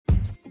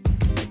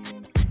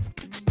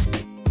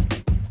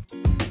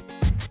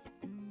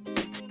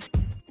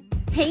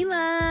Hey,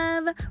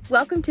 love.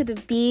 Welcome to the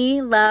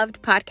Be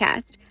Loved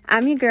podcast.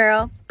 I'm your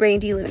girl,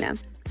 Brandy Luna,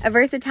 a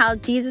versatile,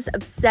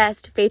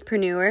 Jesus-obsessed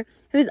faithpreneur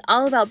who's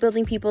all about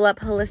building people up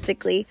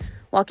holistically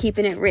while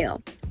keeping it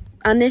real.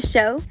 On this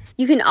show,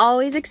 you can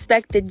always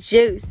expect the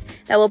juice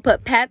that will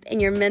put pep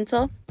in your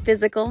mental,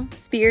 physical,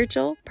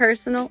 spiritual,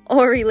 personal,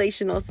 or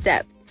relational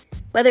step.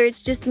 Whether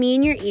it's just me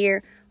in your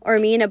ear or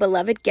me and a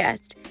beloved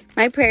guest,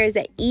 my prayer is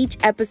that each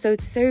episode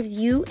serves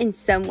you in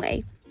some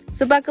way.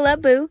 So buckle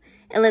up, boo,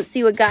 and let's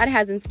see what God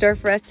has in store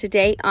for us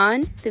today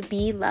on the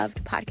Be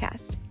Loved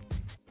podcast.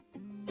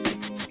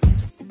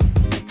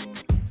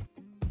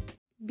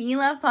 Be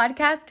Loved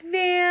podcast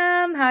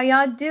fam, how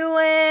y'all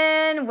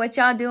doing? What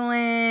y'all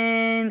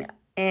doing?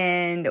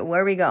 And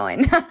where are we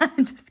going?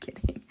 Just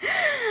kidding.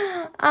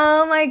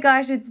 Oh my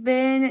gosh, it's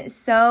been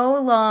so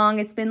long.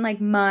 It's been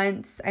like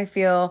months, I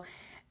feel.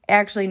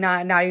 Actually,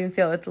 not even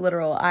feel, it's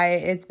literal.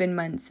 It's been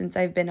months since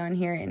I've been on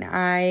here, and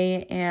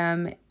I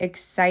am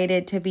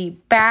excited to be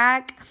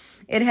back.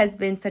 It has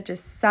been such a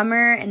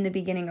summer and the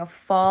beginning of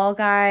fall,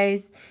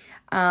 guys.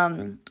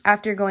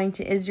 After going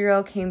to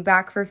Israel, came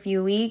back for a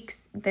few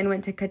weeks, then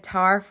went to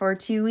Qatar for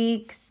 2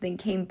 weeks, then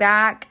came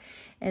back,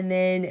 and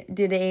then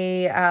did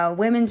a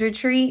women's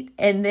retreat,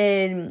 and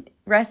then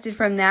rested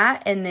from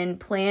that, and then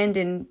planned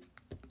and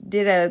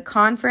did a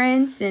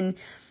conference, and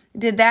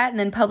did that, and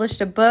then published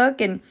a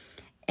book,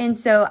 and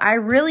so I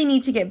really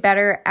need to get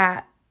better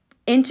at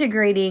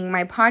integrating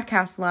my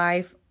podcast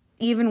life,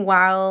 even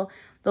while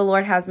the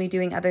Lord has me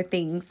doing other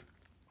things.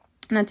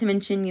 Not to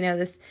mention,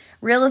 this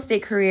real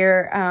estate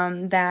career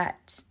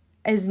that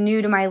is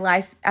new to my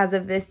life as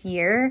of this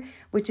year,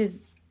 which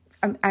is,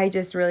 I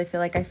just really feel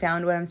like I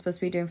found what I'm supposed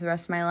to be doing for the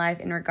rest of my life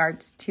in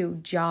regards to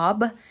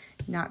job,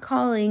 not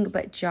calling,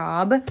 but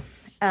job.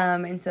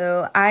 And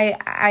so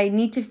I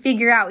need to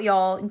figure out,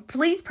 y'all,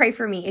 please pray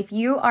for me. If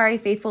you are a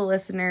faithful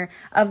listener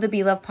of the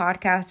Be Loved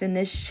podcast and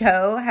this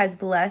show has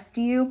blessed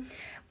you,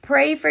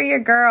 pray for your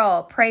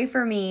girl. Pray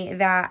for me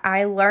that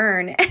I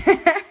learn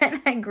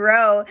and I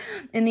grow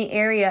in the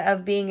area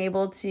of being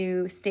able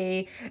to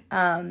stay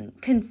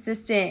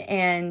consistent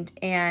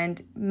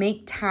and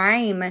make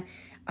time,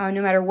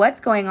 no matter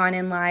what's going on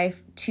in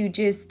life, to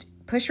just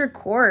push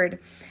record.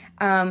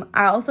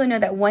 I also know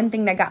that one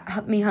thing that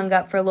got me hung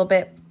up for a little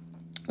bit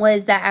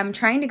was that I'm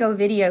trying to go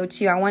video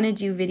too. I want to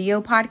do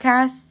video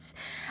podcasts.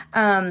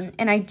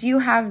 And I do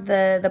have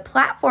the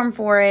platform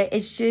for it.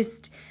 It's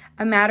just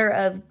a matter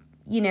of,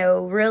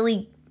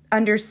 really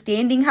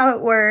understanding how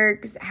it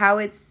works, how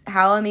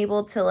I'm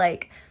able to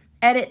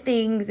edit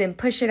things and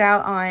push it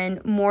out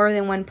on more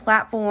than one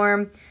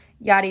platform,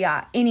 yada,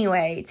 yada.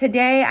 Anyway,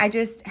 today I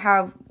just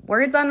have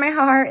words on my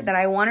heart that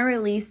I want to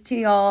release to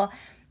y'all.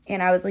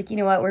 And I was like, you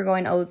know what? We're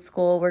going old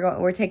school.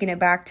 We're taking it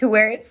back to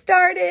where it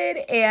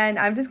started. And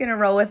I'm just going to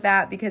roll with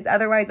that because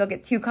otherwise I'll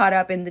get too caught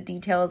up in the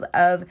details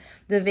of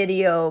the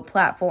video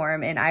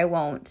platform and I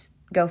won't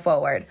go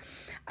forward.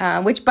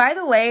 Which, by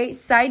the way,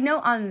 side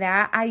note on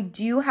that, I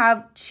do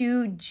have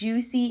 2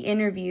 juicy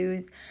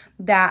interviews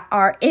that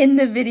are in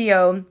the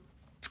video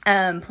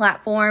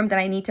platform that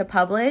I need to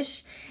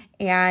publish.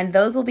 And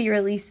those will be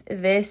released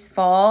this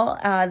fall,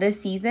 this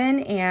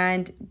season.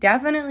 And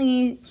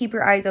definitely keep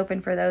your eyes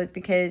open for those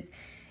because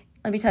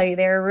let me tell you,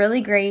 they're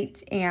really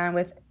great and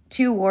with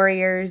 2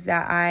 warriors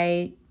that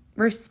I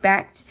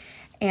respect.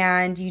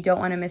 And you don't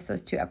want to miss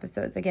those 2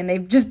 episodes. Again,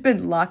 they've just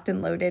been locked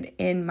and loaded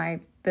in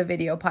the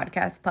video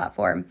podcast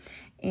platform.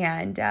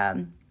 And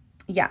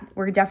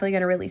we're definitely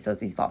going to release those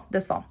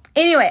this fall.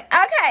 Anyway,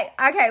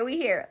 okay, we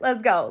here.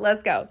 Let's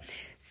go.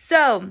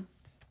 So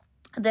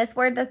this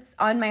word that's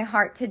on my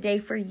heart today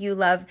for you,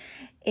 love,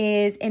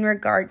 is in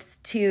regards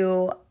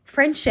to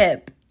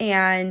friendship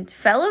and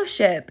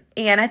fellowship.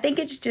 And I think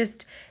it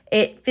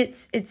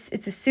fits,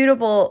 it's a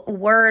suitable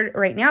word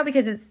right now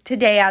because it's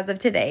today, as of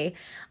today.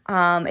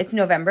 It's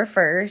November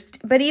 1st.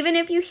 But even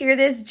if you hear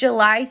this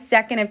July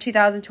 2nd of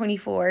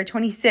 2024,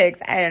 26,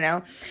 I don't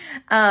know.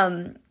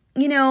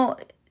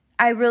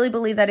 I really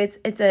believe that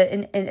it's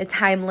a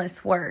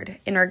timeless word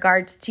in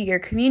regards to your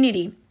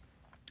community.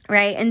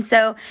 Right. And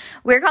so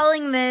we're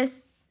calling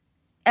this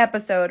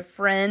episode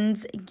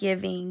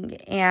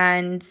Friendsgiving.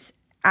 And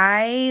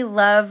I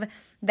love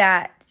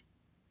that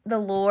the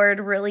Lord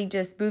really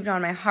just moved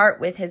on my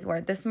heart with his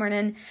word this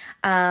morning.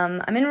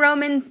 I'm in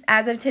Romans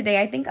as of today.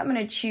 I think I'm going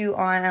to chew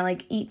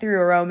on, eat through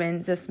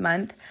Romans this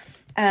month.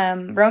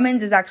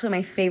 Romans is actually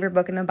my favorite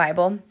book in the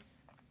Bible.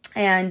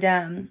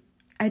 And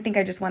I think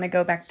I just want to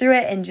go back through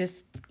it and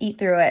just eat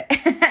through it.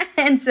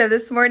 And so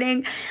this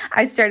morning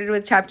I started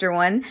with chapter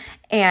 1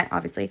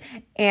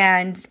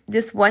 and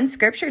this one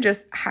scripture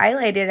just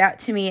highlighted out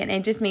to me and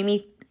it just made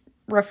me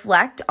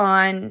reflect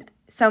on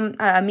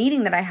a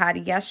meeting that I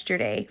had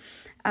yesterday.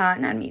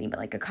 Not a meeting, but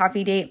a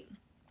coffee date.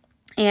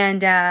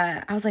 And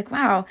I was like,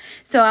 wow.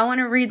 So I want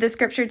to read the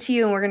scripture to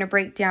you and we're going to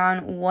break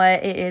down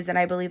what it is that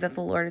I believe that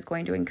the Lord is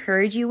going to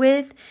encourage you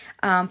with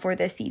for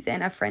this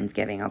season of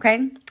Friendsgiving.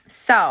 Okay.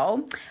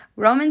 So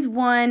Romans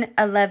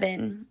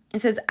 1:11,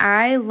 it says,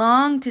 I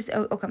long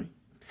to,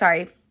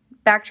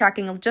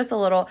 backtracking just a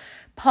little,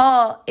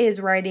 Paul is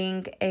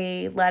writing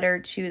a letter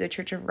to the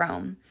Church of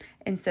Rome.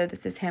 And so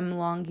this is him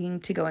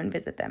longing to go and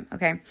visit them.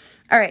 Okay.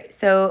 All right.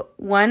 So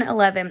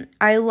 1:11,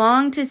 I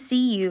long to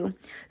see you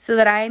so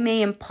that I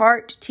may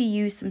impart to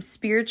you some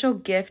spiritual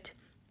gift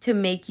to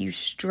make you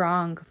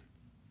strong.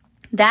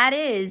 That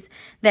is,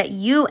 that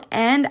you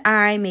and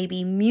I may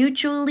be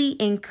mutually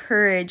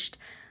encouraged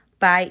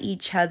by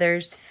each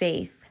other's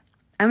faith.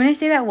 I'm going to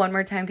say that one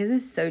more time because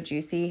this is so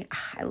juicy.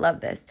 I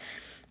love this.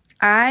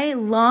 I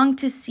long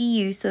to see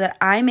you so that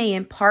I may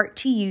impart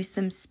to you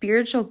some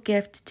spiritual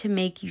gift to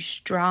make you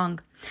strong.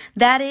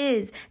 That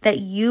is, that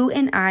you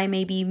and I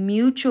may be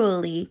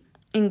mutually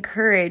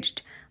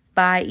encouraged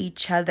by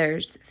each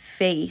other's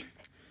faith.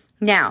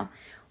 Now,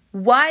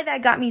 why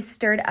that got me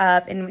stirred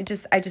up, and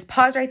I just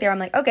paused right there. I'm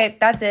like, okay,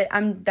 that's it.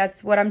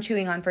 That's what I'm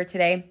chewing on for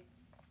today.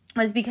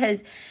 Was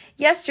because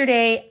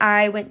yesterday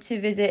I went to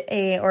visit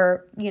I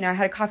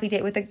had a coffee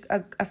date with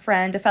a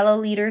friend, a fellow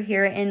leader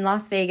here in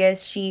Las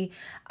Vegas. She,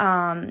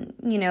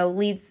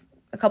 leads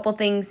a couple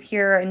things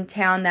here in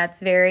town that's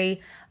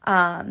very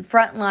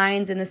front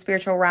lines in the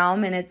spiritual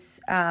realm. And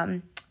I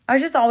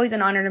was just always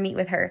an honor to meet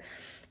with her.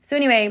 So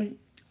anyway,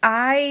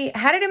 I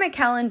had it in my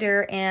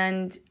calendar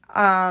and,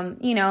 I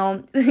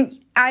know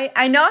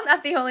I'm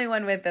not the only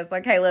one with this.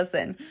 Okay,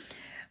 listen.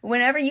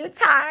 Whenever you're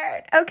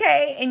tired,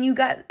 okay, and you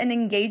got an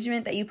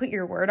engagement that you put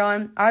your word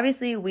on,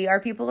 obviously we are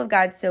people of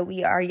God, so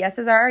our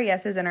yeses are our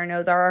yeses and our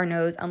no's are our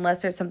no's,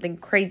 unless there's something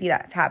crazy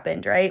that's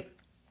happened, right?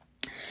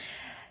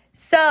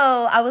 So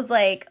I was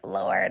like,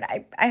 Lord,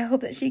 I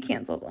hope that she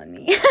cancels on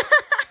me.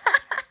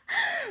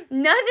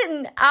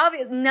 Nothing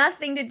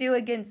to do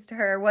against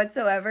her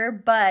whatsoever,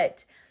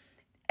 but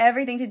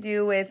everything to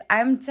do with,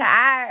 I'm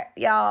tired,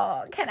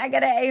 y'all. Can I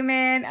get an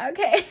amen?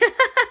 Okay,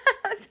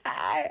 I'm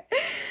tired.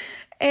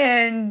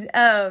 And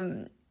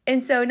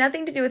so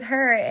nothing to do with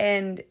her,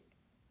 and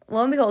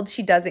lo and behold,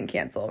 she doesn't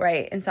cancel,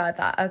 right? And so I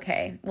thought,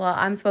 okay, well,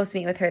 I'm supposed to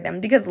meet with her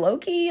then, because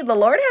low-key, the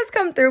Lord has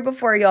come through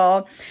before,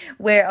 y'all,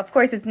 where, of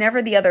course, it's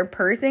never the other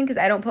person, because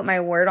I don't put my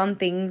word on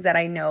things that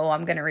I know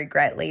I'm going to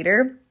regret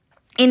later.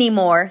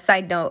 Anymore,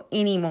 side note,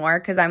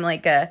 because I'm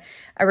like a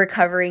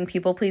recovering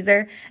people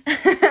pleaser.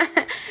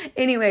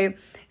 Anyway,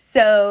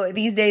 so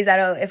these days,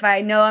 if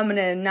I know I'm going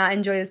to not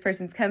enjoy this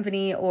person's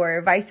company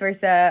or vice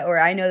versa, or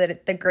I know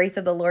that the grace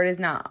of the Lord is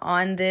not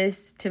on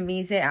this to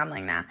me, I'm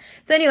like, nah.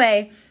 So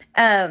anyway,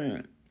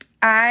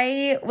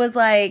 I was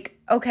like,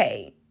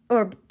 okay,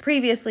 or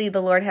previously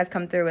the Lord has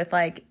come through with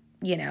like,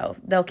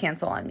 they'll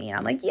cancel on me. And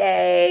I'm like,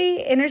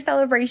 yay, inner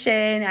celebration.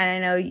 And I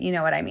know, you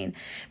know what I mean.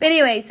 But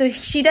anyway, so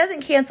she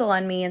doesn't cancel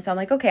on me. And so I'm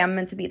like, okay, I'm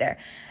meant to be there.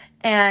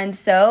 And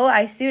so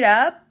I suit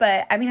up,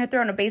 but I threw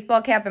on a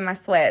baseball cap and my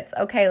sweats.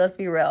 Okay, let's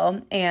be real.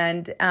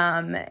 And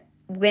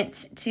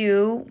went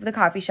to the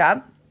coffee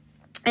shop.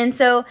 And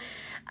so,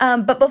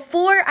 but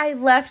before I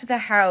left the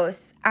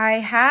house, I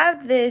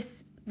have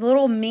this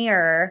little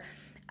mirror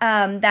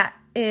that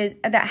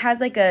has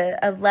like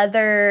a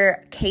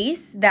leather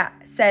case that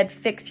said,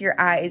 fix your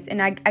eyes.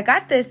 And I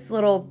got this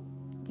little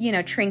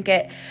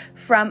trinket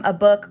from a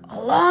book a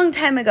long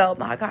time ago.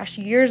 My gosh,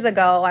 years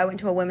ago, I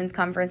went to a women's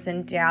conference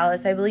in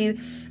Dallas, I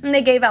believe, and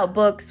they gave out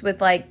books with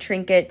like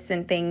trinkets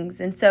and things.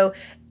 And so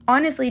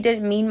honestly, it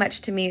didn't mean much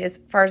to me as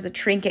far as the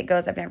trinket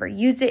goes. I've never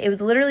used it. It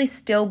was literally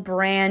still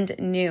brand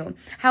new.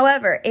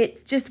 However,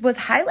 it just was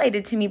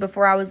highlighted to me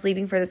before I was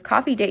leaving for this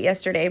coffee date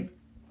yesterday.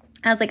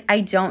 I was like, I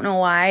don't know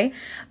why,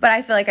 but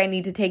I feel like I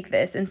need to take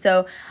this. And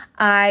so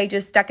I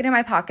just stuck it in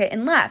my pocket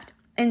and left.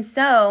 And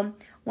so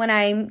when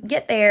I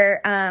get there,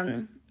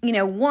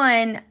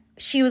 one,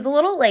 she was a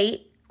little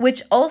late,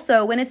 which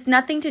also when it's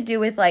nothing to do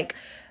with like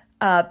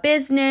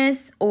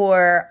business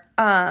or,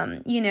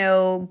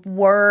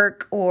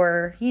 work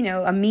or,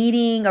 a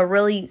meeting, a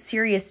really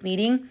serious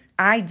meeting,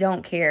 I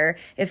don't care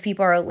if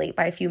people are late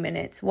by a few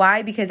minutes.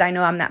 Why? Because I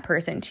know I'm that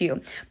person too.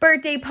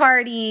 Birthday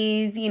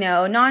parties,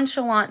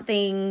 nonchalant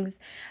things.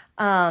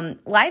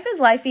 Life is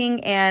lifing,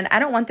 and I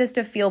don't want this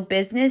to feel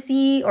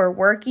businessy or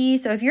worky.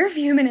 So if you're a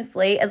few minutes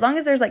late, as long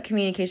as there's like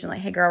communication,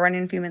 like, hey girl,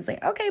 running a few minutes late.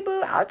 Okay,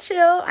 boo, I'll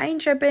chill. I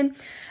ain't tripping.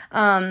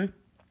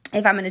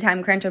 If I'm in a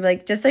time crunch, I'll be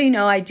like, just so you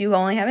know, I do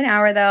only have an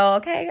hour though.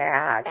 Okay,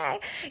 girl, okay.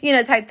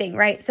 Type thing,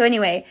 right? So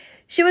anyway,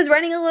 she was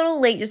running a little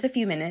late, just a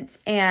few minutes.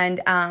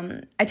 And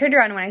I turned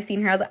around and when I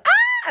seen her, I was like,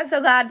 I'm so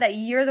glad that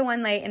you're the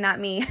one late and not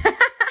me.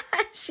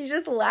 She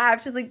just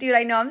laughed. She's like, dude,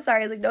 I know, I'm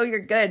sorry. I was like, no, you're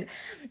good.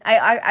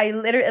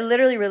 It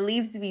literally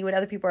relieves me when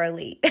other people are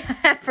late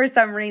for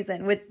some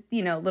reason with,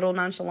 little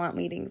nonchalant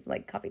meetings,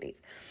 like coffee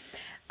dates.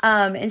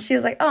 And she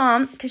was like,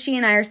 because she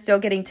and I are still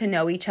getting to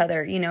know each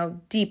other,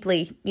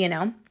 deeply,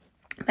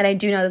 but I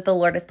do know that the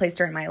Lord has placed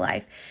her in my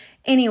life.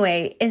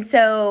 Anyway, and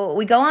so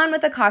we go on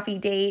with a coffee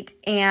date,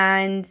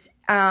 and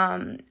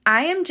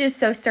I am just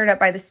so stirred up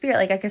by the Spirit.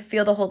 Like I could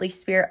feel the Holy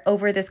Spirit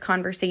over this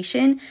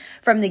conversation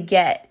from the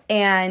get.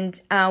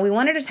 And we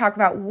wanted to talk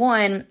about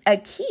a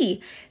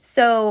key.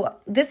 So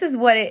this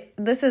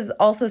is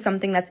also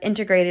something that's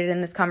integrated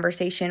in this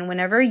conversation.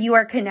 Whenever you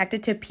are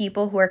connected to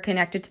people who are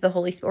connected to the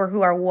Holy Spirit or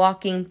who are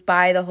walking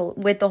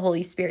with the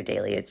Holy Spirit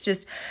daily, it's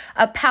just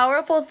a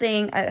powerful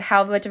thing,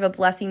 how much of a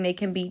blessing they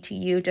can be to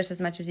you just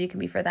as much as you can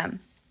be for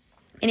them.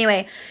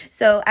 Anyway,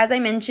 so as I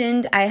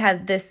mentioned, I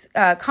had this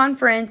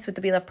conference with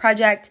the Be Love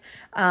Project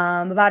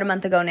about a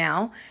month ago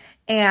now.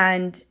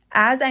 And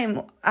as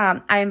I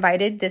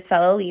invited this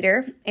fellow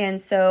leader.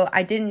 And so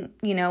I didn't,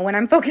 when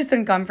I'm focused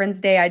on conference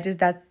day,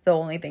 that's the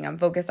only thing I'm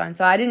focused on.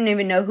 So I didn't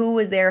even know who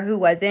was there, who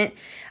wasn't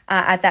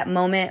at that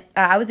moment.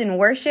 I was in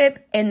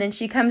worship, and then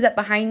she comes up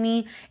behind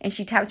me and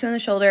she taps me on the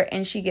shoulder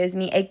and she gives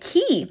me a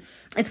key.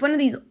 It's one of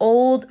these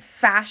old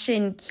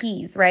fashioned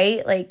keys,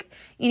 right?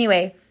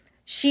 Anyway,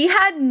 she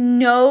had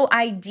no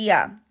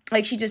idea.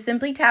 She just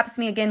simply taps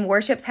me again.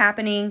 Worship's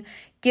happening,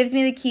 gives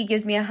me the key,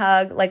 gives me a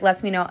hug,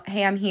 lets me know,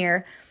 hey, I'm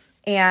here.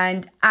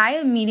 And I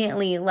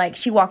immediately,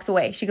 she walks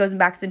away. She goes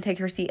back and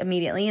takes her seat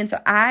immediately. And so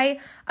I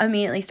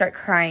immediately start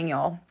crying,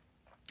 y'all.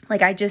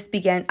 I just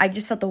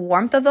felt the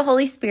warmth of the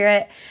Holy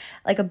Spirit,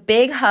 a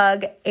big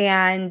hug.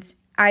 And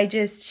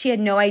she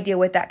had no idea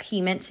what that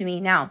key meant to me.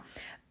 Now,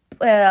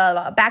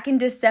 back in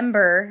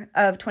December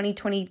of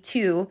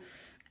 2022,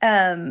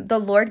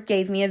 the Lord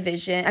gave me a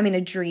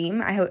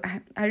dream. I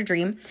had a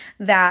dream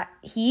that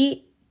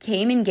He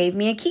came and gave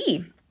me a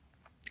key.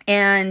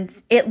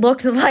 And it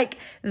looked like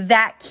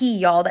that key,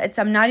 y'all.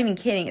 I'm not even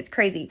kidding. It's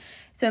crazy.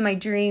 So in my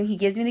dream, He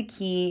gives me the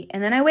key.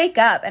 And then I wake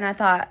up and I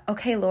thought,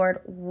 okay,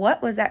 Lord,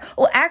 what was that?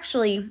 Well,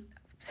 actually,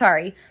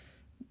 sorry.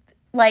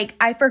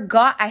 I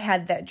forgot I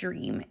had that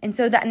dream. And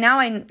so that now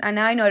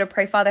I know to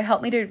pray, Father,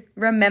 help me to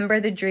remember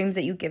the dreams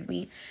that You give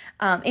me.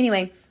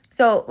 Anyway,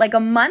 so a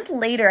month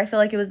later, I feel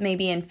like it was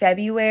maybe in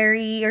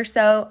February or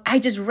so, I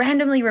just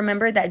randomly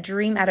remembered that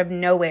dream out of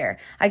nowhere.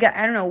 I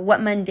don't know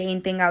what mundane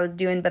thing I was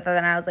doing, but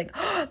then I was like,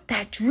 oh,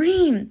 that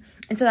dream.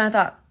 And so then I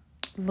thought,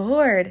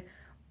 Lord,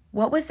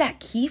 what was that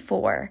key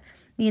for?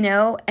 And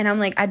I'm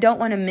like, I don't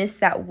want to miss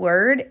that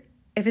word.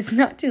 If it's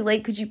not too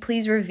late, could you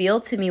please reveal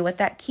to me what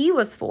that key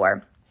was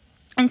for?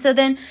 And so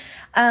then,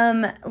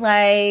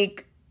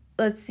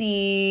 let's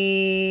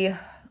see,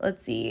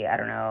 I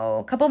don't know,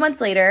 a couple months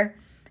later,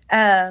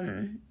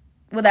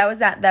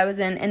 that was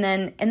in, and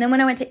then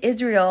when I went to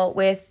Israel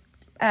with,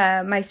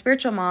 my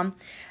spiritual mom,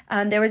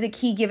 there was a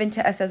key given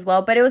to us as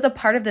well, but it was a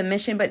part of the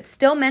mission, but it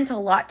still meant a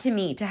lot to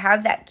me to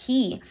have that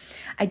key.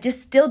 I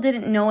just still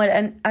didn't know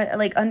it,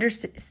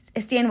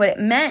 understand what it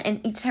meant.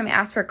 And each time I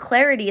asked for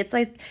clarity, it's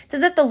as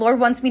if the Lord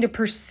wants me to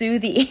pursue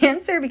the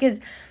answer because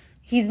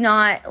He's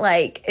not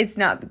it's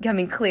not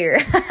becoming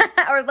clear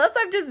or unless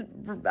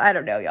I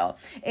don't know, y'all.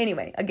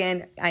 Anyway,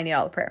 again, I need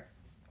all the prayer.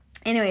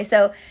 Anyway,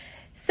 so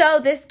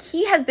this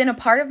key has been a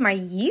part of my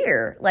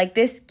year.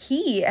 This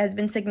key has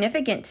been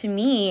significant to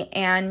me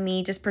and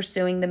me just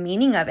pursuing the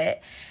meaning of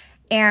it.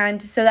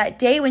 And so that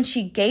day when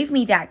she gave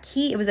me that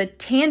key, it was a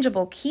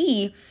tangible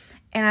key.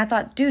 And I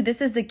thought, dude,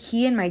 this is the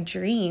key in my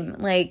dream.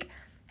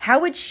 How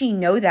would she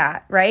know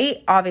that,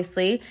 right?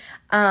 Obviously.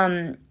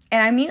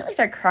 And I immediately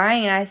started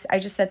crying, and I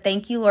just said,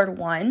 thank you, Lord,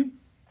 one.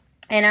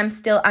 And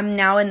I'm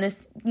now in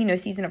this,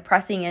 season of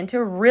pressing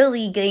into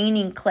really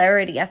gaining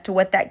clarity as to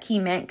what that key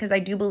meant, because I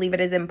do believe it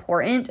is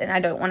important and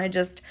I don't want to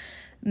just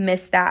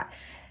miss that.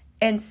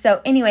 And so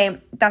anyway,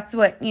 that's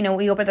what,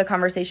 we opened the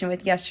conversation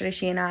with yesterday,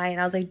 she and I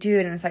was like,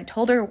 dude. And so I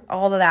told her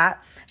all of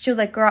that. She was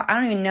like, girl, I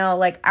don't even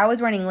know. I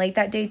was running late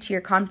that day to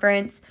your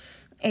conference.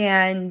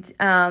 And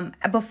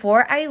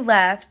before I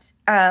left,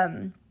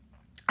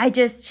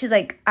 she's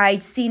like,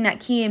 I'd seen that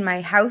key in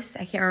my house. I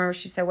can't remember if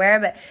she said where,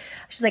 but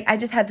she's like, I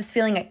just had this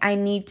feeling I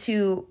need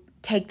to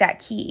take that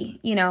key,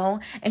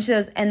 And she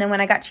goes, and then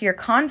when I got to your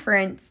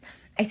conference,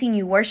 I seen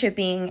you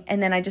worshiping,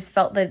 and then I just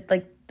felt that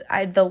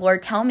the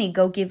Lord tell me,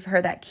 go give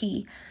her that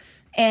key.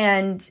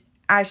 And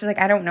I was just like,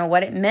 I don't know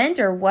what it meant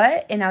or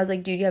what. And I was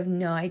like, dude, you have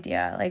no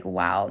idea.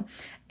 Wow.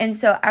 And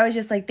so I was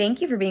just like,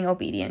 thank you for being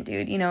obedient,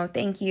 dude.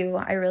 Thank you.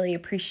 I really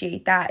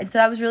appreciate that. And so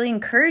that was really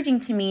encouraging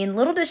to me. And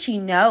little did she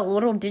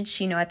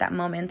know at that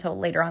moment, until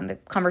later on the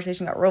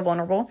conversation got real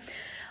vulnerable,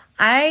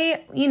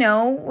 I,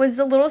 was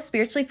a little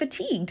spiritually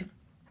fatigued.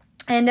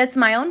 And it's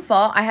my own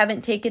fault. I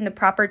haven't taken the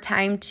proper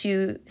time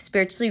to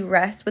spiritually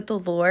rest with the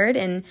Lord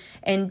and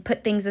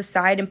put things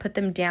aside and put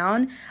them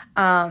down,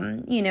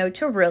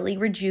 to really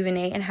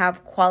rejuvenate and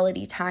have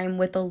quality time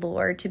with the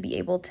Lord, to be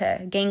able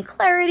to gain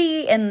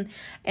clarity and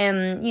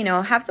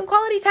have some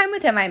quality time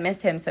with Him. I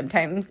miss Him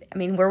sometimes.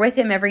 We're with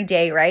Him every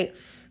day, right?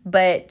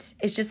 But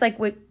it's just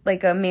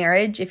with a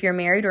marriage. If you're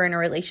married or in a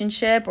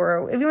relationship,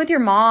 or even with your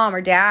mom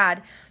or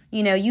dad,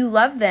 you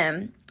love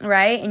them,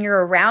 right? And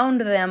you're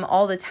around them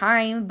all the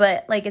time,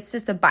 but it's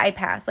just a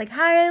bypass.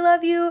 Hi, I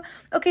love you.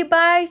 Okay,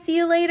 bye. See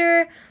you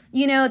later.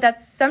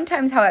 That's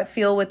sometimes how I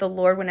feel with the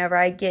Lord whenever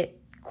I get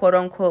quote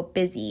unquote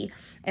busy.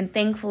 And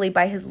thankfully,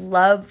 by His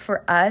love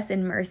for us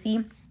and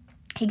mercy,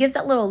 he gives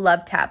that little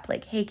love tap,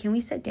 like, hey, can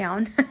we sit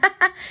down?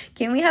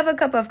 Can we have a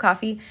cup of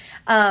coffee?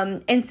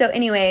 And so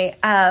anyway,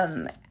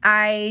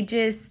 I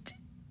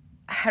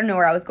don't know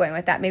where I was going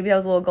with that. Maybe that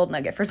was a little gold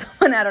nugget for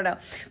someone. I don't know.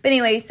 But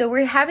anyway, so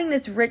we're having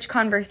this rich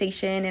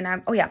conversation,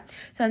 and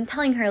so I'm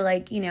telling her,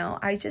 like,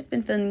 I've just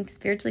been feeling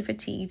spiritually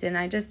fatigued, and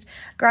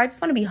girl, I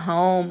just want to be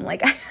home.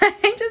 Like,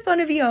 I just want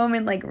to be home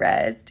and like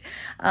rest.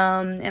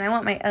 And I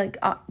want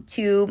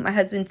my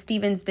husband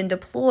Steven's been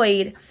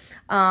deployed,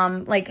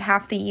 like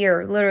half the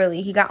year,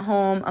 literally. He got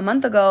home a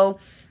month ago.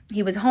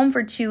 He was home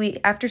for 2 weeks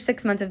after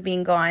 6 months of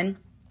being gone.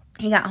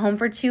 He got home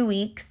for 2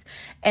 weeks,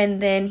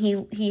 and then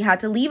he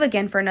had to leave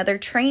again for another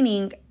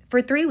training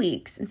for 3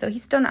 weeks. And so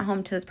he's still not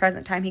home to this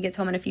present time. He gets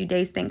home in a few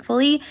days,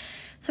 thankfully.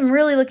 So I'm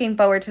really looking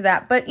forward to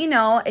that. But,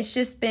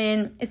 it's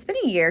been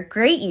a year,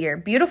 great year,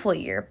 beautiful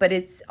year, but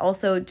it's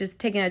also just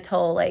taking a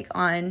toll, like,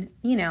 on,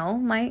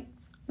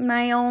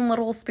 my own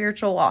little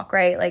spiritual walk,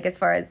 right? Like, as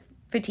far as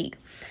fatigue.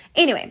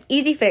 Anyway,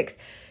 easy fix.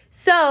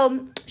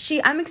 So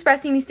I'm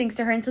expressing these things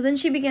to her. And so then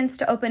she begins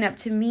to open up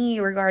to me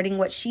regarding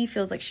what she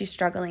feels like she's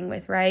struggling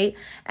with, right?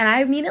 And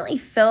I immediately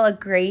feel a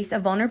grace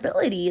of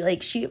vulnerability.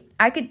 Like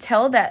I could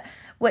tell that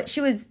what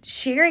she was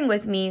sharing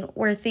with me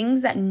were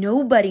things that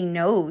nobody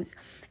knows.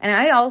 And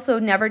I also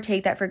never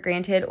take that for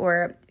granted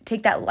or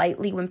take that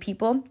lightly when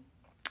people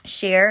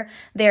share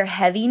their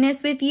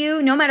heaviness with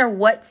you, no matter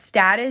what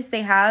status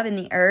they have in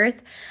the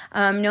earth,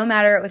 no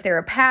matter if they're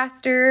a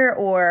pastor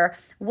or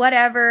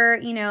whatever,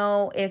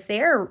 if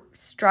they're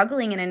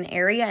struggling in an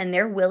area and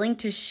they're willing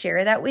to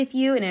share that with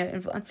you.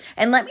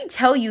 And let me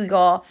tell you,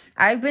 y'all,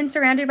 I've been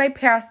surrounded by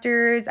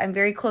pastors. I'm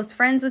very close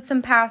friends with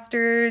some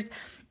pastors.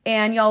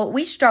 And y'all,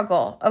 we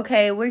struggle.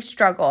 Okay, we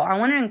struggle. I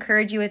want to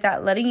encourage you with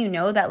that, letting you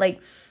know that,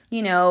 like,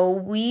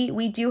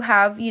 we do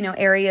have,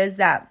 areas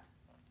that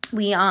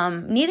we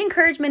need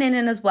encouragement in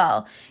it as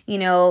well.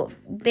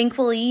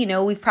 Thankfully,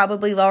 we've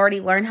probably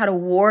already learned how to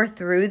war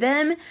through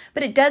them,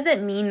 but it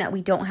doesn't mean that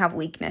we don't have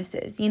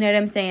weaknesses. You know what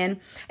I'm saying?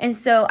 And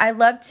so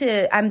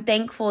I'm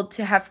thankful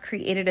to have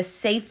created a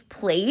safe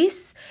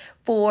place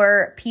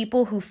for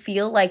people who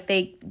feel like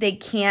they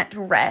can't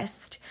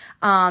rest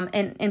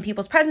in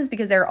people's presence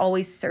because they're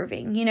always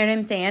serving. You know what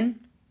I'm saying?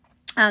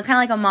 Kind of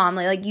like a mom,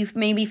 like you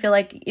maybe feel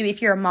like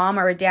if you're a mom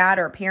or a dad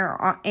or a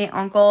parent or aunt,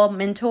 uncle,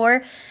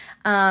 mentor,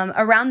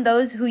 around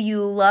those who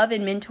you love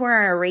and mentor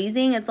and are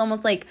raising, it's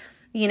almost like,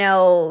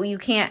 you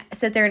can't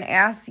sit there and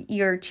ask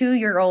your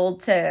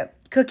 2-year-old to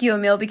cook you a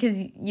meal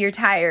because you're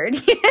tired.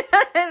 You know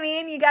what I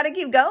mean? You got to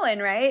keep going,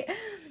 right?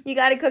 You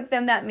got to cook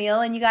them that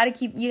meal, and you got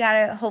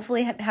to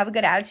hopefully have a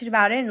good attitude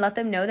about it and let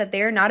them know that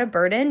they're not a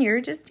burden.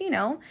 You're just,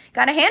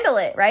 got to handle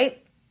it,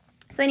 right?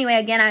 So anyway,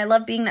 again, I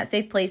love being that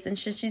safe place, and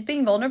she's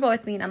being vulnerable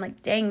with me, and I'm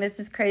like, dang, this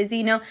is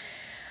crazy.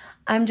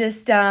 I'm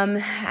just,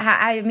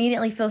 I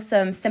immediately feel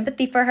some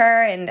sympathy for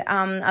her, and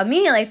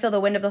immediately I feel the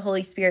wind of the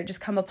Holy Spirit just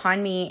come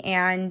upon me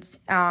and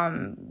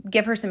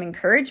give her some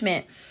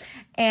encouragement.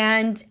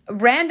 And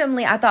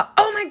randomly I thought,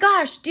 oh my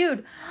gosh,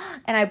 dude.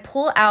 And I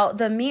pull out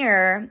the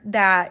mirror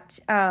that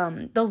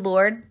the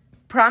Lord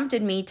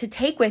prompted me to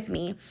take with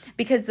me,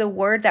 because the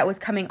word that was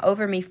coming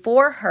over me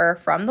for her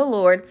from the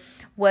Lord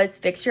was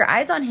fix your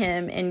eyes on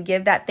him and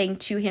give that thing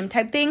to him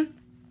type thing.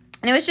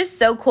 And it was just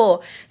so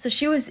cool. So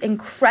she was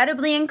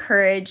incredibly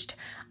encouraged.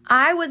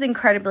 I was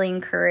incredibly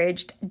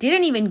encouraged.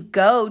 Didn't even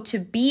go to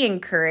be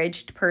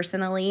encouraged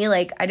personally.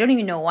 Like, I don't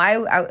even know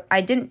why.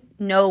 I didn't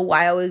know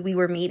why we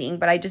were meeting,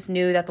 but I just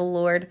knew that the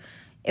Lord,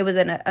 it was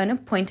an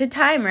appointed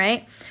time,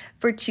 right,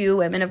 for 2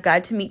 women of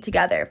God to meet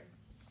together.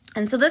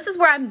 And so this is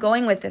where I'm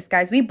going with this,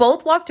 guys. We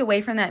both walked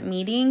away from that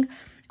meeting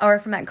or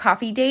from that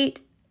coffee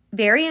date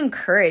very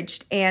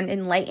encouraged and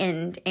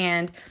enlightened,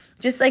 and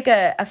just like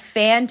a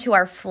fan to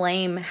our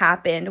flame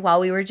happened while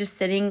we were just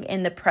sitting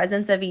in the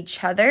presence of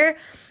each other,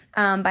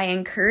 by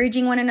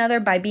encouraging one another,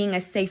 by being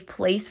a safe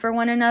place for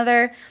one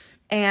another,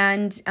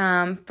 and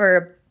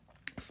for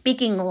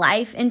speaking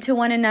life into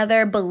one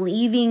another,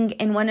 believing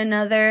in one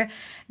another.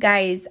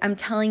 Guys, I'm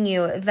telling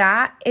you,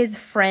 that is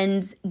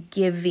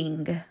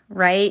Friendsgiving,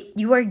 right?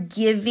 You are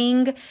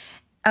giving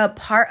a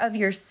part of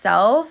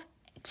yourself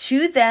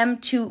to them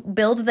to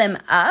build them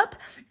up,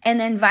 and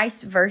then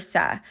vice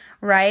versa,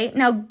 right?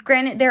 Now,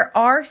 granted, there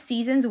are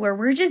seasons where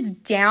we're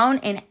just down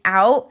and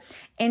out,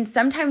 and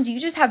sometimes you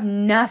just have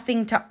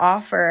nothing to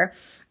offer.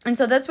 And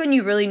so that's when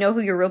you really know who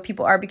your real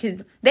people are,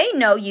 because they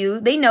know you.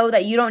 They know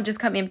that you don't just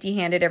come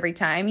empty-handed every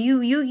time.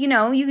 You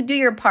do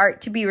your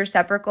part to be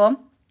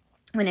reciprocal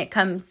when it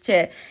comes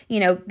to,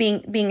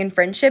 being in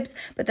friendships.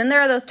 But then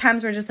there are those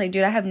times where just like,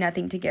 dude, I have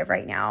nothing to give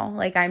right now.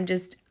 Like, I'm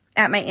just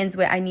at my ends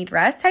with I need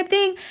rest type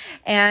thing.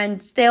 And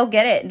they'll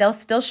get it. They'll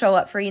still show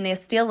up for you, and they'll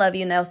still love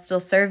you, and they'll still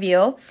serve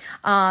you,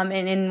 and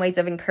in ways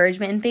of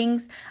encouragement and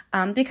things,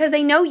 because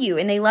they know you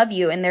and they love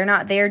you, and they're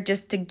not there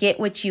just to get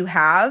what you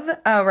have,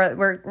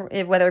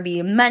 whether it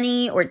be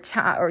money or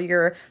or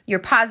your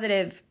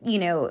positive,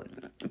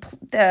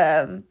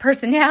 the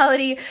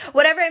personality,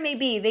 whatever it may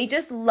be. They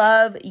just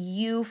love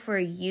you for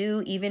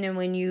you, even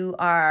when you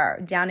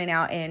are down and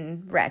out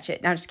and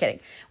ratchet. No, I'm just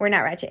kidding. We're not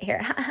ratchet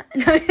here.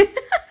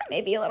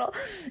 maybe a little.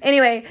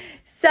 Anyway,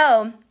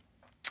 so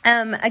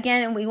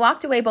again, we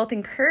walked away both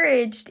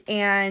encouraged,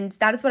 and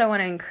that is what I want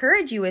to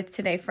encourage you with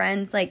today,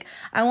 friends. Like,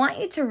 I want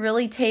you to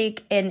really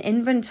take an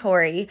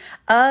inventory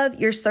of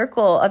your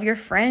circle, of your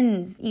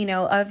friends,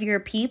 of your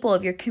people,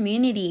 of your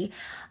community.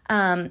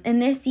 In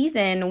this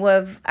season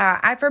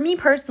for me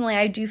personally,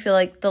 I do feel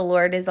like the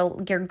Lord is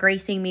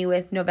gracing me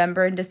with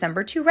November and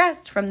December to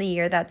rest from the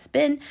year that's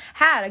been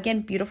had.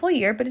 Again, beautiful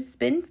year, but it's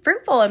been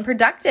fruitful and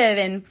productive,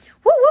 and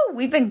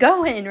we've been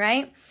going,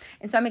 right?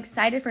 And so I'm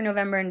excited for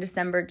November and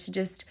December to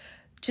just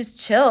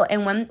chill.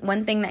 And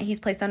one thing that he's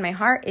placed on my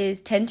heart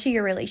is tend to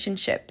your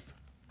relationships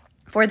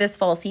for this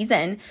fall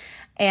season.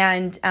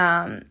 And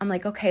I'm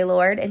like, okay,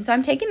 Lord. And so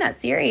I'm taking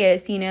that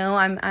serious.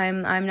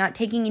 I'm not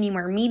taking any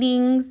more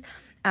meetings.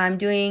 I'm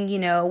doing,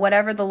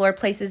 whatever the Lord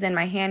places in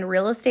my hand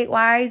real estate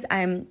wise.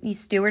 I'm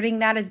stewarding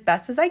that as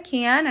best as I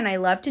can, and I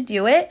love to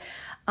do it.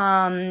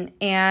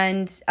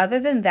 And other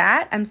than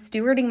that, I'm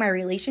stewarding my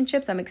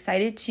relationships. I'm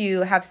excited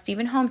to have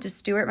Stephen home to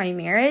steward my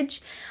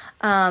marriage.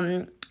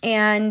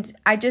 And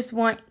I just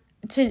want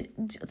to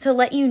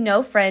let you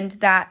know, friend,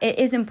 that it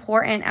is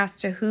important as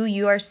to who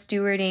you are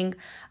stewarding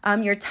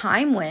your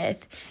time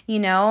with.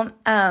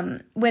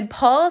 When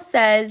Paul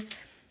says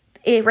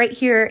it right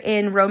here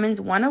in Romans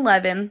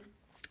 1:11,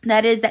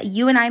 that is that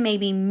you and I may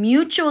be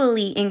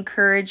mutually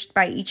encouraged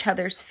by each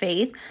other's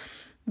faith.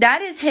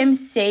 That is him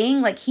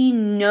saying, like, he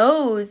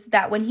knows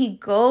that when he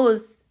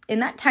goes in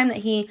that time that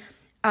he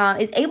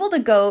is able to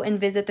go and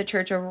visit the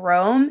Church of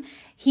Rome,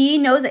 he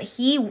knows that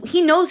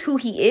he knows who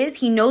he is.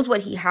 He knows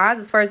what he has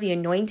as far as the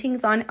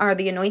anointing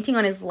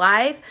on his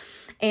life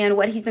and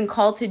what he's been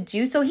called to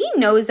do. So he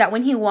knows that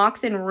when he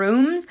walks in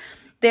rooms,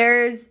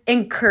 there's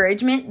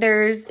encouragement,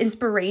 there's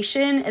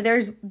inspiration,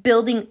 there's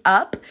building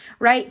up,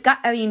 right?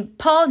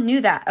 Paul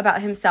knew that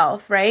about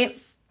himself, right?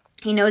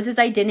 He knows his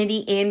identity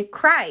in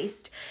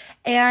Christ.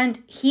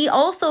 And he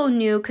also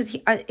knew, because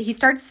he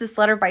starts this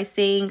letter by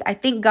saying, I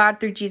thank God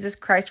through Jesus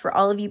Christ for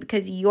all of you,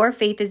 because your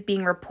faith is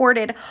being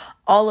reported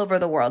all over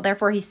the world.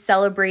 Therefore, he's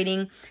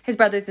celebrating his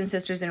brothers and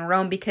sisters in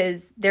Rome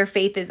because their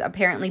faith is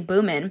apparently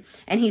booming.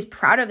 And he's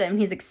proud of them.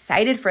 He's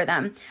excited for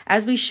them,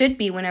 as we should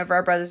be whenever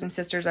our brothers and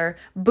sisters are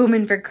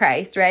booming for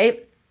Christ,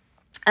 right?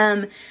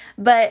 So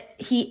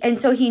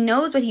he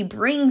knows what he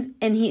brings,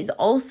 and he's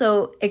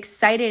also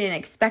excited and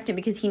expectant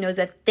because he knows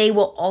that they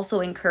will also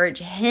encourage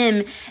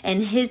him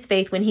and his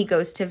faith when he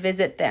goes to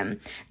visit them.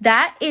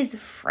 That is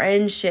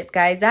friendship,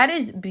 guys. That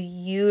is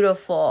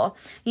beautiful.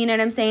 You know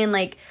what I'm saying?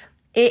 Like,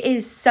 it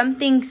is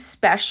something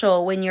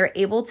special when you're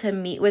able to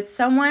meet with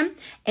someone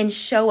and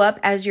show up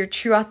as your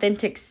true,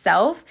 authentic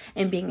self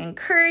and being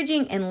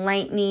encouraging,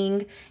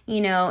 enlightening,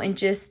 and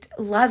just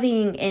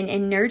loving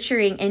and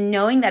nurturing, and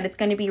knowing that it's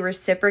going to be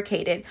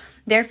reciprocated.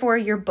 Therefore,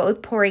 you're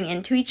both pouring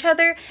into each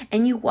other,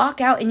 and you walk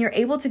out and you're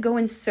able to go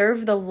and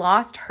serve the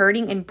lost,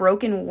 hurting, and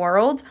broken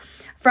world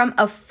from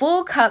a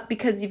full cup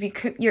because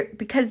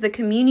the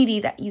community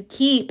that you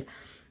keep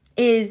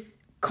is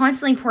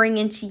constantly pouring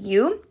into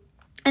you.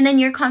 And then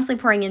you're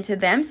constantly pouring into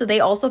them, so they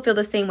also feel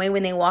the same way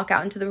when they walk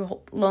out into the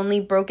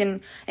lonely,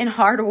 broken, and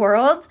hard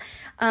world.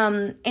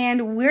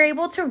 And we're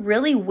able to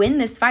really win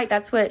this fight.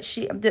 That's what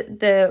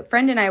the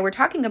friend and I were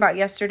talking about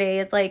yesterday.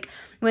 It's like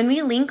when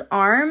we link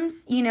arms,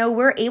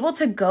 we're able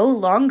to go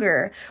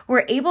longer.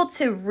 We're able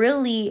to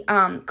really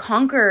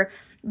conquer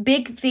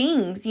big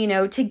things,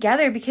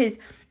 together, because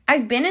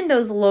I've been in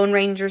those Lone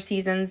Ranger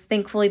seasons.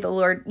 Thankfully, the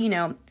Lord,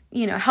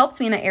 helped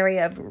me in that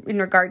area in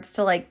regards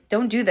to, like,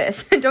 don't do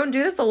this. Don't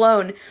do this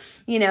alone.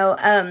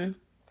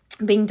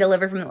 Being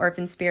delivered from the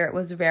orphan spirit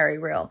was very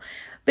real.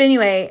 But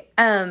anyway,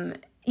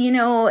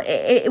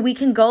 we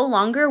can go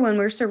longer when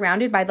we're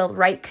surrounded by the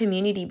right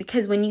community,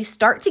 because when you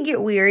start to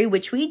get weary,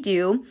 which we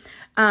do,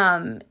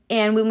 and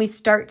when we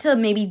start to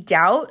maybe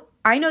doubt,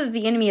 I know that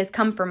the enemy has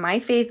come for my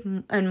faith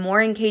on more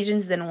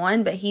occasions than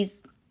one, but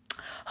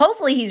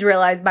hopefully he's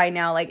realized by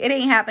now, like, it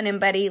ain't happening,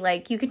 buddy.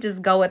 Like, you could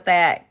just go with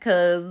that,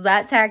 because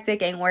that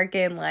tactic ain't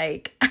working.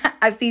 Like,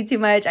 I've seen too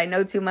much. I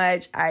know too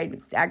much. I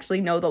actually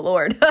know the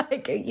Lord.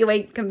 Like, you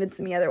ain't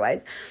convincing me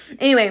otherwise.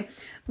 Anyway,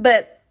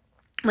 but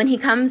when he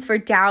comes for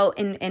doubt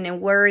and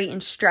worry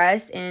and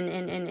stress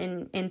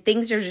and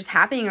things are just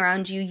happening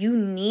around you, you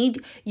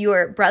need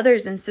your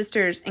brothers and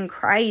sisters in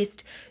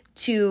Christ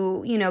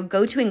to,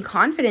 go to in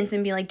confidence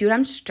and be like, dude,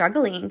 I'm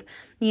struggling,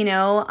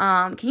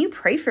 can you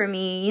pray for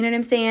me? You know what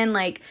I'm saying?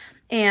 Like,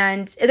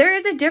 and there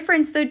is a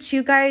difference though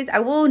too, guys. I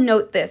will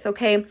note this,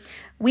 okay?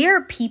 We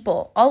are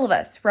people, all of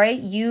us, right?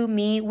 You,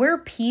 me, we're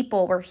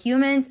people, we're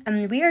humans,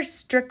 and we are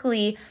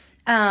strictly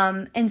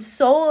and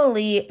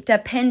solely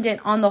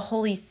dependent on the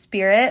Holy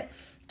Spirit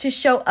to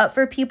show up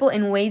for people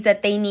in ways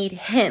that they need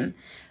Him.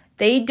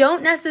 They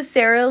don't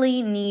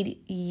necessarily need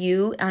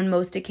you on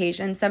most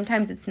occasions.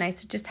 Sometimes it's nice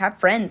to just have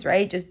friends,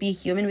 right? Just be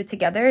human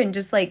together, and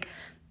just like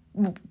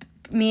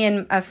me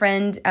and a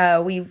friend,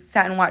 we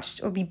sat and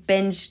watched, or we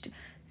binged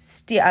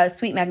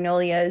Sweet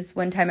Magnolias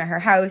one time at her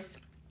house.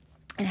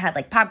 and had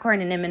like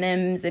popcorn and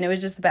M&Ms, and it was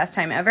just the best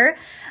time ever.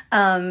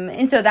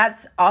 And so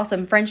that's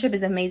awesome. Friendship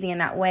is amazing in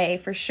that way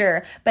for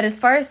sure. But as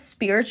far as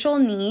spiritual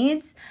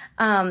needs,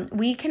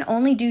 we can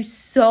only do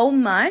so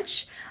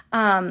much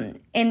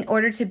in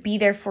order to be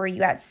there for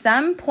you. At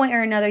some point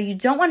or another, you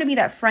don't want to be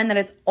that friend that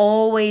is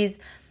always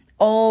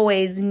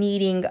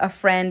needing a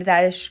friend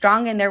that is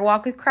strong in their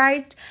walk with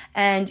Christ,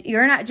 and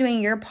you're not doing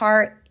your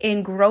part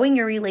in growing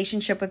your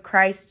relationship with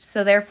Christ.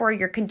 So therefore,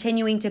 you're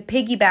continuing to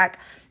piggyback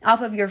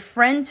off of your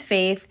friend's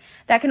faith.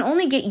 That can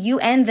only get you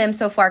and them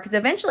so far, because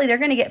eventually they're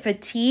going to get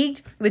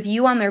fatigued with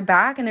you on their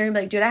back, and they're going to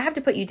be like, dude, I have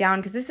to put you down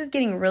because this is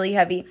getting really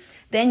heavy.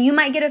 Then you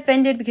might get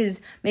offended because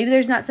maybe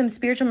there's not some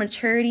spiritual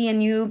maturity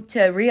in you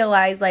to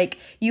realize like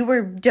you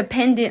were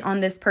dependent on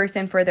this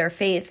person for their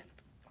faith.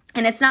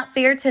 And it's not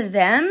fair to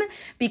them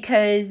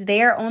because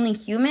they are only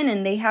human,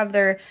 and they have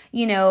their,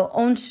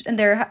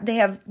 their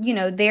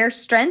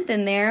strength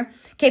and their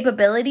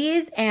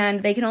capabilities,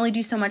 and they can only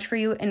do so much for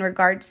you in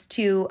regards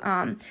to,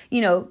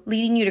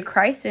 leading you to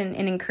Christ and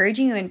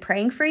encouraging you and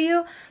praying for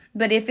you.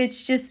 But if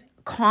it's just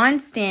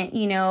constant,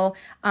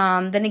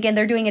 then again,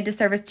 they're doing a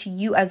disservice to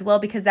you as well,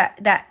 because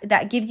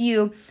that gives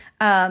you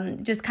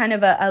just kind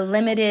of a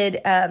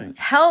limited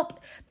help,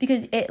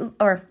 because let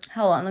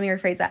me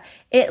rephrase that.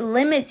 It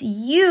limits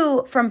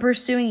you from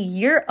pursuing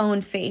your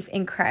own faith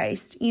in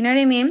Christ. You know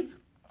what I mean?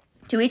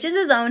 To each is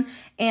his own,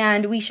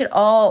 and we should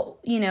all,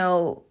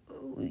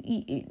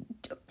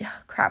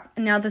 crap.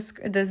 Now this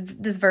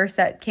verse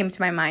that came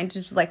to my mind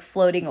just was like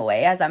floating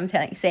away as I'm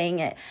saying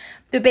it.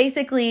 But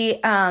basically,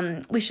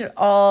 we should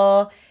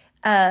all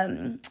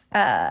have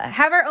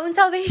our own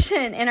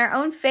salvation and our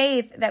own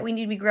faith that we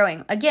need to be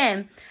growing.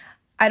 Again,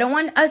 I don't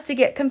want us to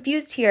get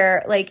confused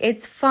here. Like,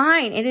 it's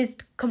fine. It is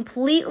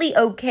completely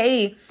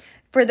okay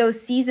for those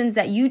seasons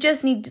that you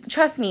just need to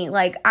trust me.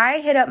 Like, I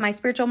hit up my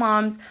spiritual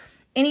moms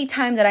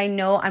anytime that I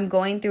know I'm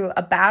going through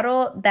a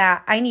battle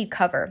that I need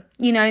cover.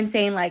 You know what I'm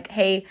saying? Like,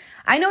 hey,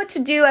 I know what to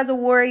do as a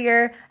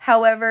warrior.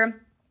 However,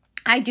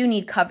 I do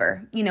need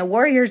cover.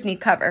 Warriors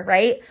need cover,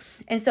 right?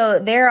 And so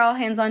they're all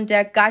hands on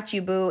deck. Got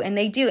you, boo. And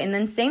they do. And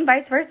then same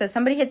vice versa.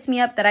 Somebody hits me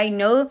up that I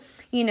know,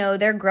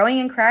 they're growing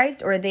in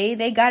Christ, or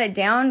they got it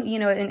down,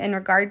 in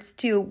regards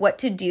to what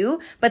to do,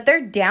 but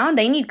they're down.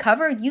 They need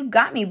cover. You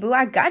got me, boo.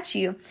 I got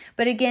you.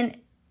 But again,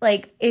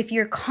 like, if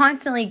you're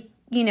constantly,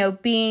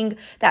 being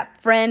that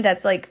friend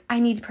that's like, I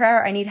need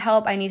prayer, I need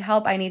help, I need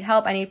help, I need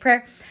help, I need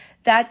prayer.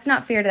 That's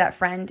not fair to that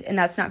friend, and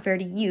that's not fair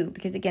to you,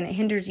 because again, it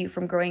hinders you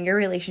from growing your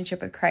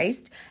relationship with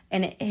Christ,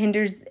 and it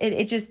hinders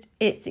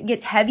it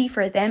gets heavy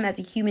for them as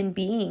a human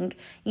being.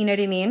 You know what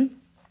I mean?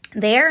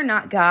 They are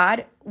not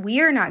God.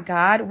 We are not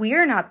God. We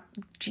are not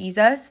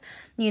Jesus.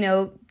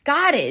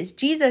 God is,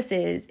 Jesus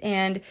is.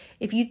 And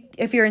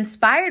if you're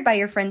inspired by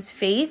your friend's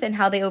faith and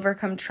how they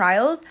overcome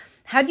trials,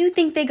 how do you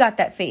think they got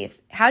that faith?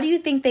 How do you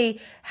think they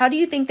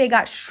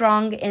got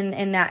strong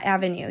in that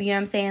avenue? You know what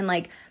I'm saying?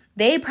 Like,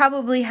 they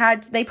probably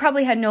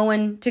had no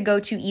one to go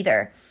to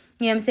either.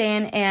 You know what I'm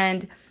saying?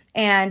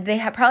 And they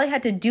probably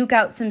had to duke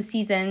out some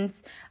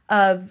seasons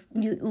of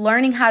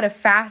learning how to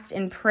fast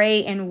and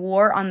pray and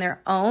war on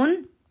their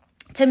own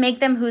to make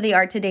them who they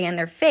are today in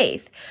their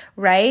faith,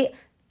 right?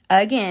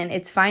 Again,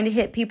 it's fine to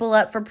hit people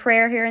up for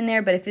prayer here and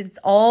there, but if it's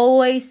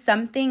always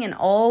something and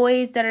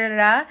always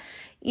then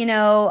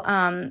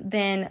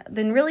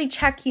really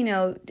check,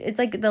 it's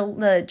like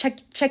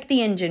the check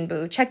the engine,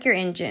 boo. Check your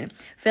engine.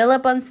 Fill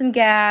up on some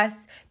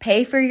gas,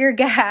 pay for your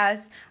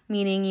gas,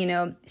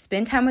 meaning,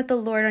 spend time with the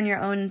Lord on your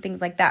own and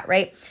things like that,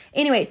 right?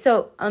 Anyway,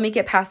 so let me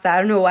get past that. I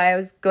don't know why I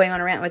was going on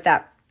a rant with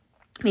that.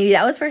 Maybe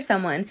that was for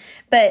someone,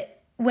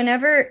 but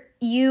whenever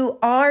you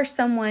are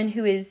someone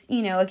who is,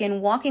 again,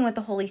 walking with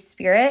the Holy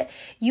Spirit,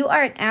 you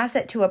are an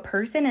asset to a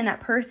person. And that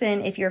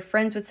person, if you're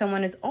friends with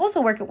someone who's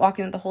also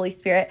walking with the Holy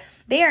Spirit,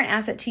 they are an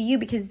asset to you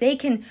because they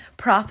can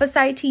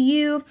prophesy to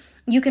you.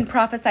 You can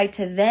prophesy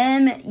to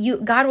them.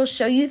 God will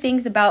show you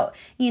things about,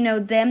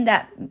 them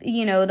that,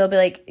 they'll be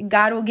like,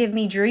 God will give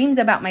me dreams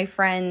about my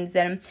friends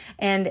and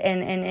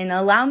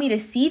allow me to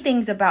see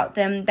things about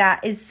them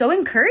that is so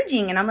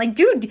encouraging. And I'm like,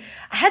 dude,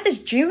 I had this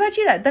dream about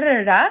you that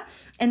da-da-da-da.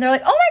 And they're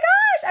like, oh my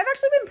gosh, I've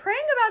actually been praying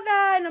about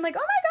that. And I'm like, oh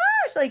my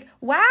gosh, like,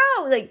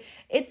 wow. Like,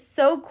 it's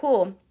so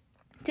cool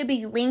to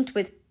be linked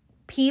with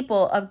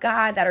people of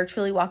God that are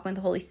truly walking with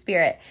the Holy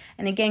Spirit.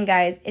 And again,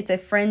 guys, it's a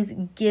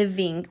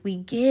Friendsgiving. We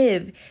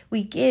give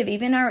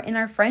even in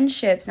our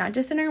friendships, not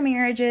just in our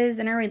marriages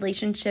and our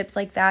relationships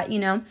like that,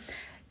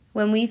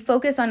 when we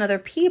focus on other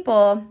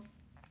people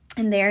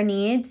and their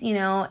needs,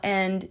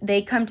 and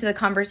they come to the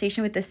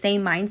conversation with the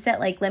same mindset,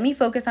 like, let me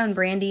focus on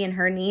Brandy and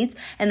her needs.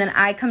 And then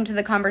I come to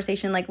the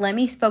conversation, like, let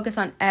me focus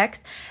on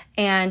X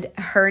and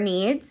her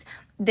needs.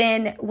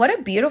 Then what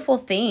a beautiful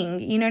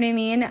thing. You know what I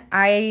mean?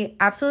 I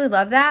absolutely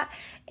love that.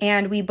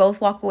 And we both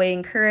walk away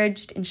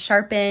encouraged and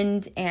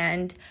sharpened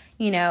and,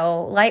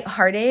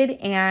 lighthearted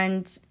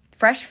and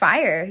fresh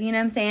fire. You know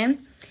what I'm saying?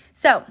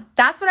 So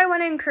that's what I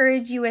want to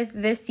encourage you with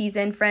this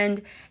season,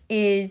 friend,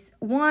 is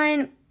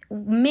one,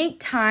 make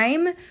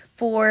time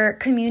for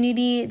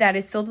community that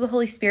is filled with the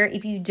Holy Spirit.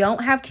 If you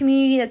don't have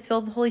community that's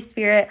filled with the Holy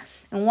Spirit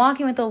and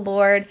walking with the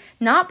Lord,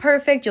 not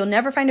perfect, you'll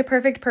never find a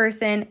perfect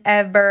person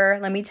ever.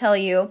 Let me tell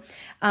you,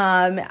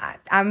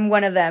 I'm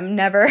one of them.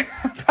 Never,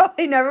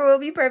 probably never will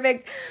be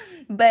perfect,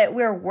 but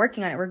we're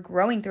working on it. We're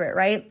growing through it,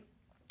 right?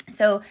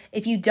 So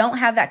if you don't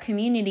have that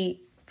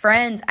community,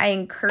 friends, I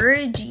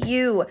encourage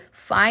you,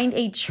 find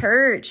a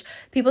church.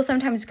 People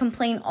sometimes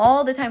complain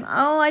all the time.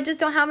 Oh, I just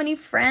don't have any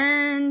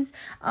friends.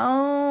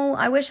 Oh,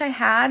 I wish I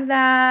had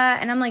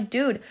that. And I'm like,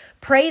 dude,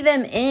 pray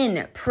them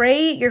in.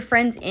 Pray your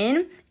friends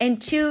in. And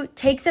 2,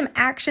 take some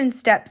action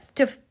steps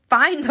to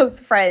find those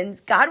friends.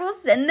 God will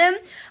send them,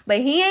 but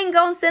he ain't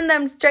going to send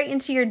them straight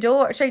to your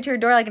door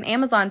like an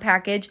Amazon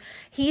package.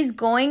 He's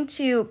going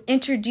to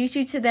introduce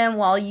you to them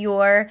while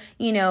you're,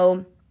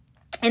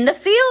 in the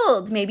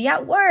field, maybe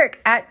at work,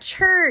 at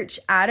church,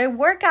 at a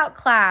workout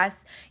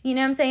class. You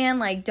know what I'm saying?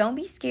 Like, don't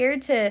be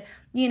scared to,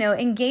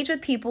 engage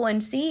with people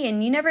and see.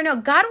 And you never know.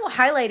 God will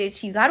highlight it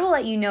to you. God will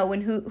let you know when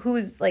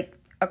who's like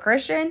a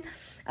Christian.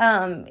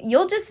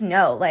 You'll just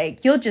know. Like,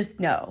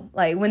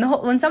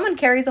 when someone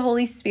carries the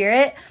Holy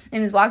Spirit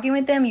and is walking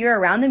with them, you're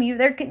around them.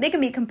 They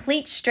can be a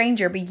complete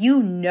stranger, but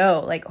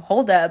like,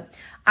 hold up,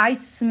 I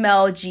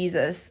smell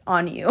Jesus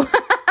on you.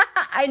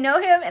 I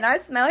know him and I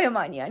smell him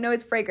on you. I know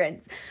his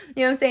fragrance.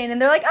 You know what I'm saying? And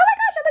they're like, oh my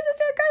gosh, I'm a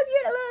sister of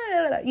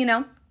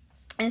Christ.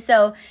 And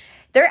so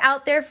they're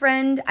out there,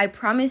 friend. I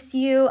promise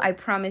you,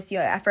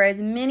 for as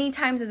many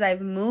times as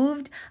I've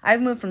moved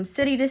from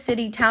city to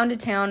city, town to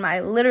town, my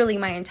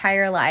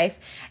entire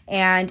life.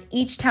 And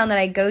each town that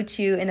I go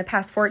to in the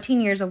past 14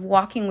 years of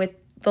walking with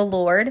the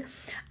Lord,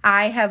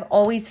 I have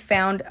always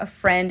found a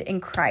friend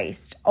in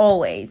Christ.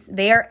 Always.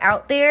 They are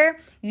out there.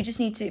 You just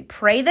need to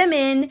pray them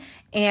in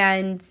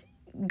and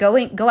go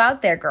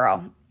out there,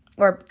 girl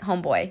or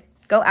homeboy.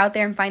 Go out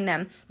there and find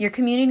them. Your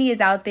community is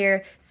out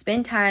there.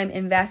 Spend time,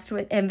 invest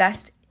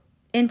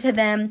into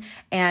them.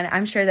 And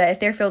I'm sure that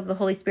if they're filled with the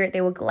Holy Spirit, they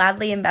will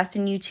gladly invest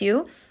in you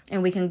too.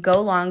 And we can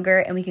go longer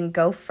and we can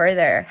go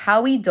further.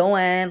 How we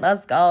doing?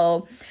 Let's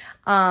go.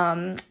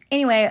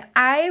 Anyway,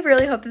 I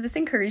really hope that this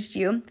encouraged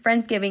you.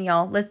 Friendsgiving,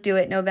 y'all. Let's do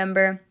it.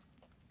 November.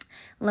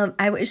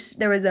 I wish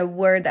there was a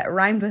word that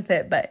rhymed with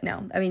it, but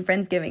no. I mean,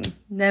 Friendsgiving.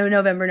 No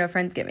November, no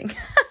Friendsgiving.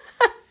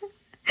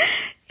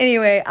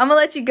 Anyway, I'm going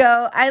to let you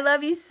go. I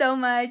love you so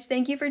much.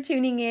 Thank you for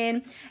tuning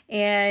in.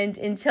 And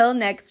until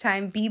next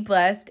time, be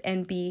blessed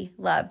and be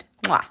loved.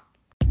 Mwah.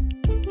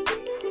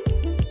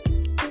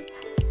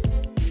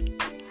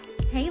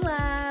 Hey,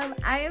 love.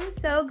 I am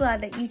so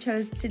glad that you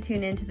chose to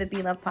tune into the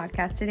Be Love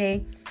podcast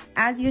today.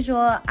 As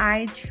usual,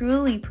 I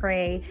truly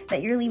pray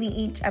that you're leaving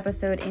each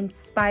episode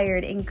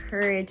inspired,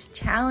 encouraged,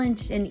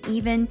 challenged, and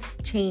even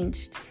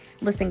changed.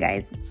 Listen,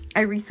 guys,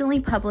 I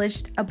recently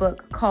published a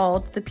book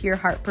called The Pure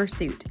Heart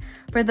Pursuit.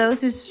 For those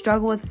who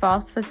struggle with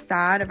false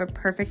facade of a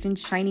perfect and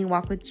shiny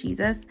walk with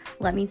Jesus,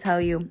 let me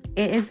tell you,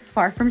 it is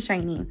far from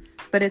shiny,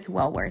 but it's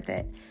well worth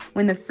it.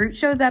 When the fruit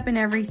shows up in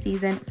every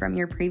season from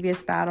your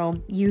previous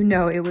battle, you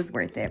know it was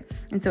worth it.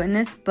 And so in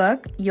this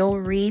book, you'll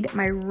read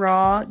my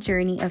raw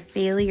journey of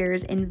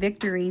failures and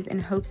victories in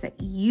hopes that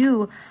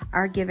you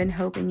are given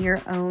hope in your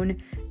own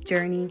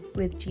journey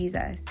with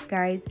Jesus.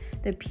 Guys,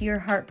 The Pure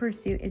Heart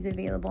Pursuit is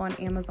available on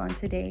Amazon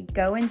today.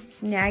 Go and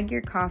snag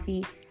your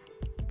copy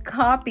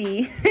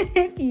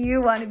if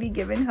you want to be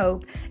given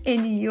hope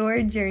in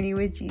your journey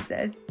with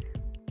Jesus.